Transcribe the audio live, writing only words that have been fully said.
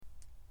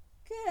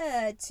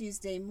Good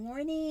Tuesday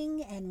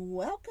morning, and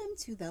welcome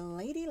to the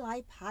Lady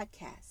Life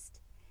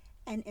Podcast,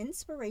 an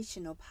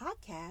inspirational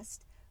podcast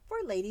for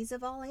ladies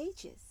of all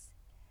ages.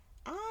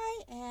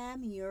 I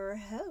am your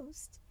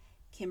host,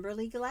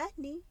 Kimberly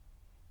Gladney,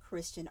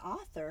 Christian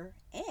author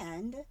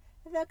and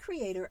the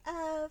creator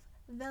of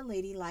the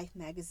Lady Life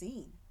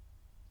magazine.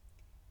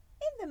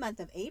 In the month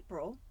of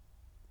April,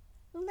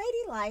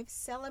 Lady Life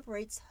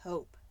celebrates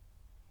hope,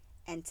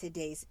 and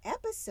today's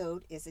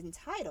episode is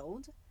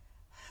entitled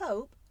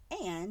Hope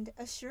and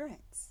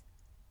Assurance.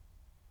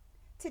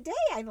 Today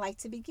I'd like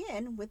to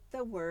begin with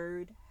the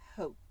word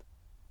hope.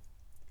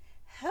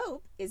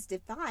 Hope is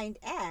defined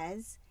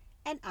as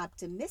an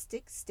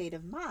optimistic state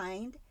of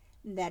mind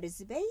that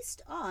is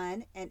based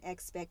on an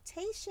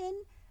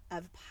expectation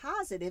of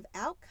positive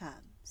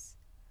outcomes,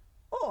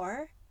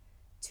 or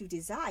to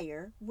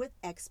desire with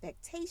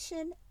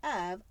expectation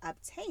of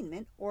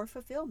obtainment or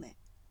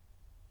fulfillment.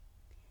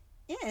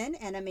 In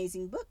an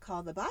amazing book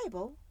called the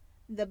Bible,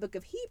 the book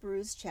of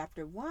Hebrews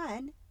chapter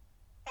 1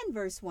 and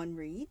verse 1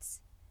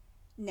 reads,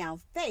 "Now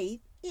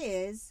faith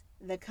is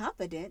the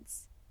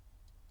confidence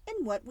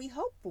in what we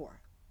hope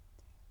for,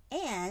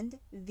 and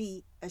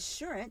the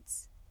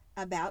assurance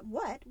about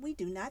what we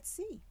do not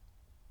see."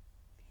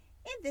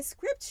 In this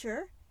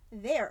scripture,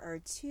 there are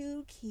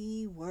two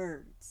key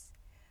words,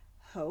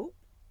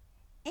 hope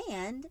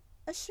and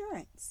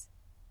assurance.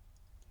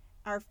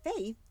 Our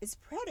faith is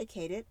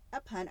predicated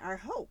upon our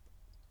hope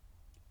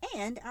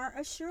and our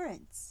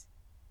assurance.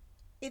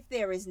 If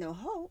there is no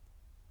hope,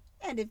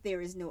 and if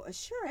there is no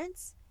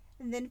assurance,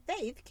 then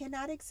faith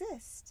cannot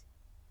exist.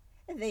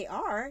 They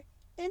are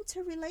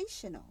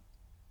interrelational.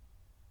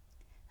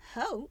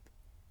 Hope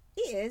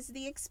is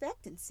the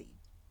expectancy,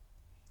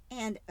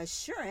 and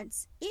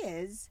assurance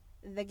is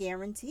the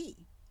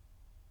guarantee.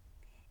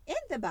 In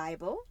the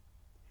Bible,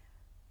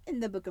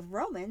 in the book of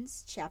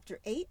Romans, chapter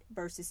 8,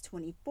 verses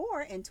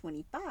 24 and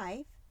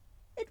 25,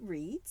 it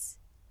reads,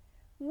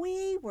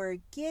 "We were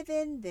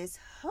given this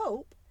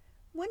hope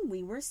when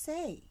we were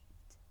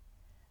saved.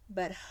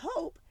 But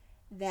hope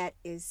that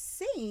is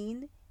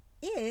seen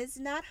is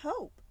not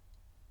hope.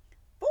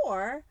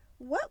 For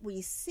what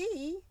we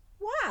see,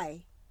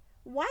 why?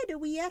 Why do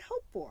we yet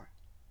hope for?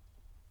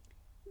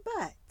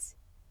 But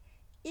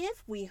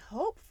if we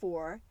hope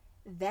for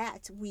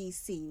that we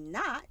see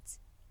not,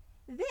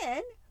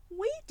 then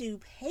we do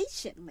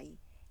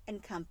patiently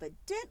and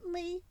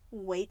confidently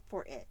wait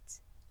for it."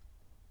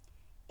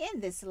 In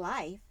this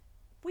life,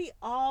 we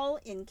all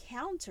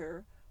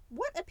encounter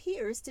what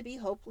appears to be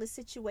hopeless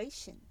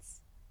situations.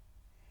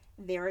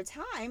 There are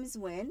times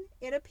when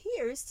it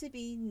appears to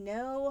be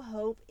no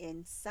hope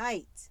in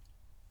sight.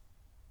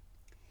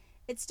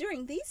 It's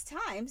during these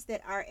times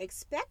that our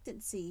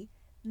expectancy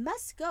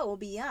must go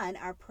beyond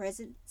our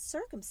present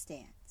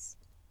circumstance.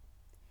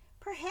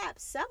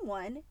 Perhaps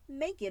someone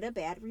may get a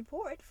bad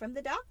report from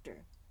the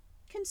doctor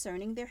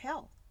concerning their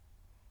health.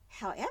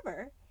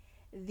 However,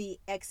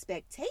 the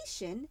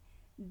expectation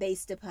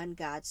based upon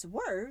God's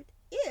word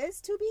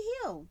is to be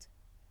healed.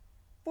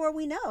 For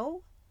we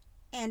know,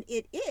 and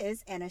it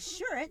is an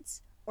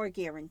assurance or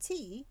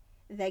guarantee,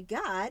 that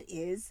God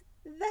is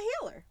the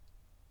healer.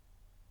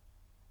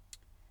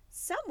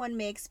 Someone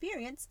may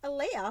experience a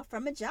layoff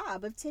from a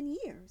job of 10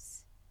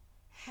 years.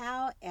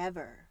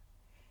 However,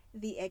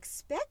 the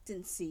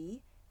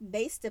expectancy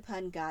based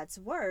upon God's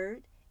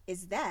word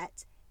is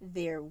that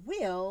there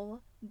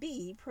will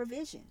be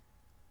provision.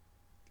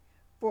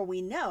 For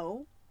we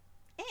know,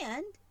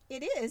 and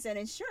it is an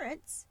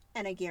assurance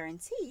and a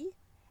guarantee,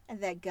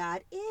 that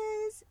God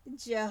is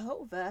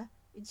Jehovah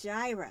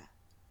Jireh.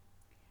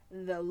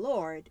 The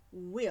Lord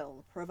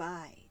will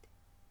provide.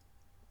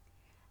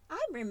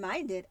 I'm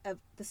reminded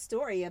of the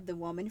story of the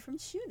woman from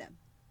Shunem.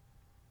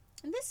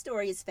 And this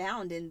story is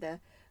found in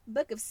the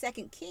book of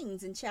 2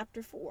 Kings in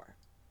chapter 4.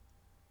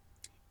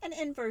 And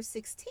in verse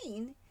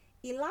 16,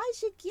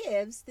 Elijah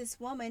gives this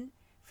woman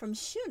from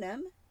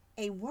Shunem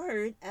a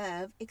word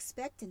of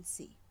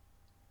expectancy.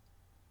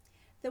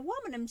 The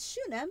woman of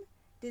Shunem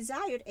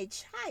desired a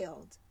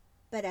child,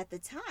 but at the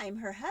time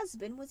her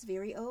husband was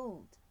very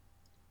old.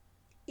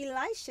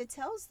 Elisha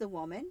tells the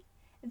woman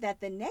that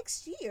the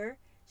next year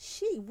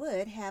she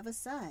would have a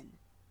son.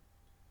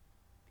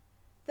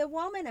 The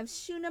woman of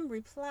Shunem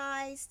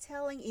replies,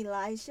 telling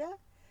Elijah,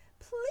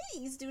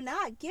 "Please do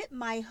not get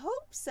my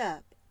hopes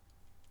up."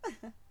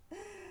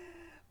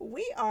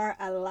 We are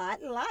a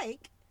lot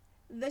like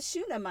the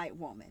Shunammite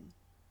woman.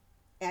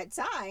 At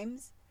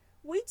times,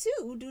 we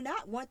too do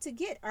not want to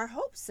get our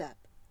hopes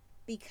up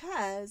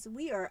because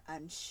we are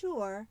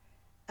unsure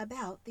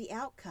about the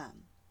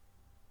outcome.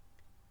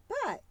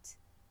 But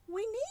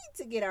we need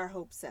to get our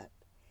hopes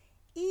up,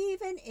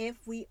 even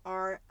if we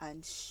are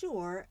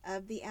unsure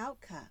of the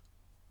outcome.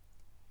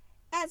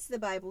 As the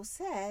Bible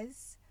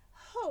says,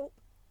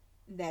 hope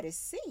that is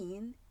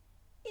seen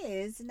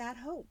is not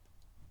hope.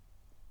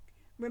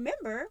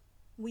 Remember,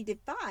 we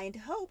defined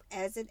hope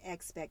as an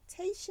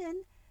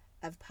expectation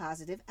of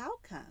positive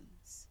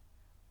outcomes,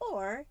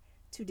 or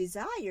to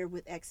desire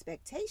with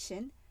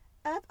expectation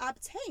of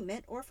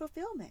obtainment or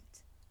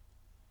fulfillment.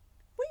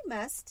 We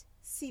must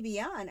see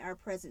beyond our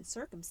present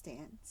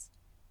circumstance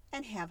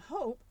and have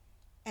hope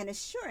and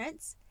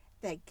assurance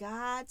that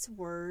God's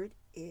word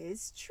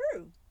is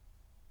true.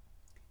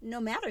 No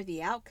matter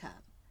the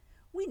outcome,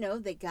 we know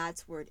that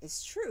God's word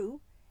is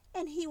true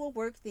and he will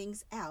work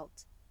things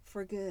out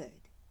for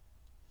good.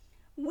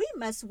 We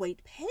must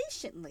wait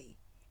patiently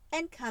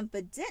and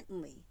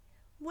confidently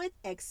with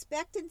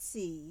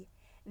expectancy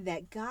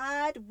that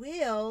God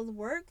will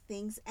work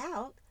things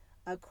out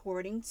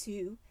according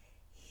to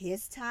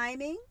his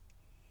timing,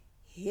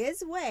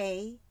 his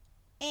way,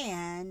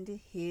 and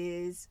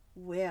his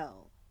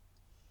will.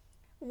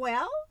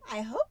 Well,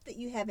 I hope that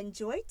you have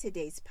enjoyed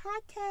today's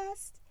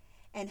podcast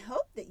and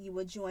hope that you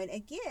will join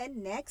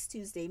again next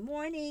Tuesday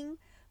morning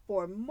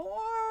for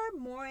more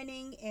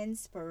morning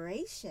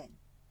inspiration.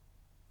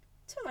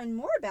 To learn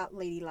more about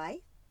Lady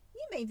Life,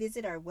 you may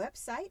visit our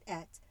website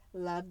at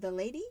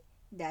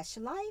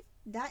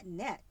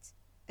lovethelady-life.net.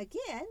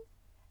 Again,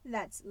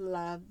 that's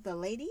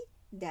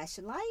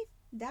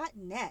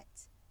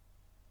lovethelady-life.net.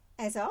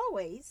 As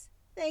always,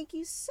 thank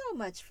you so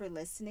much for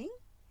listening.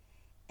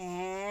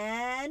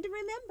 And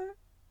remember,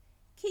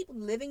 keep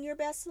living your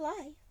best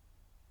life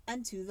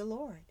unto the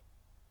Lord.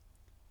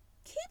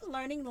 Keep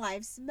learning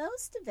life's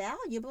most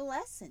valuable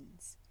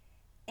lessons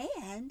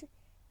and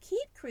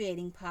keep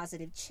creating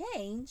positive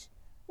change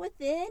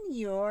within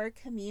your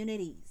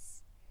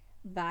communities.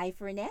 Bye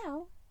for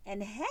now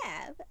and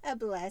have a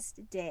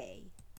blessed day.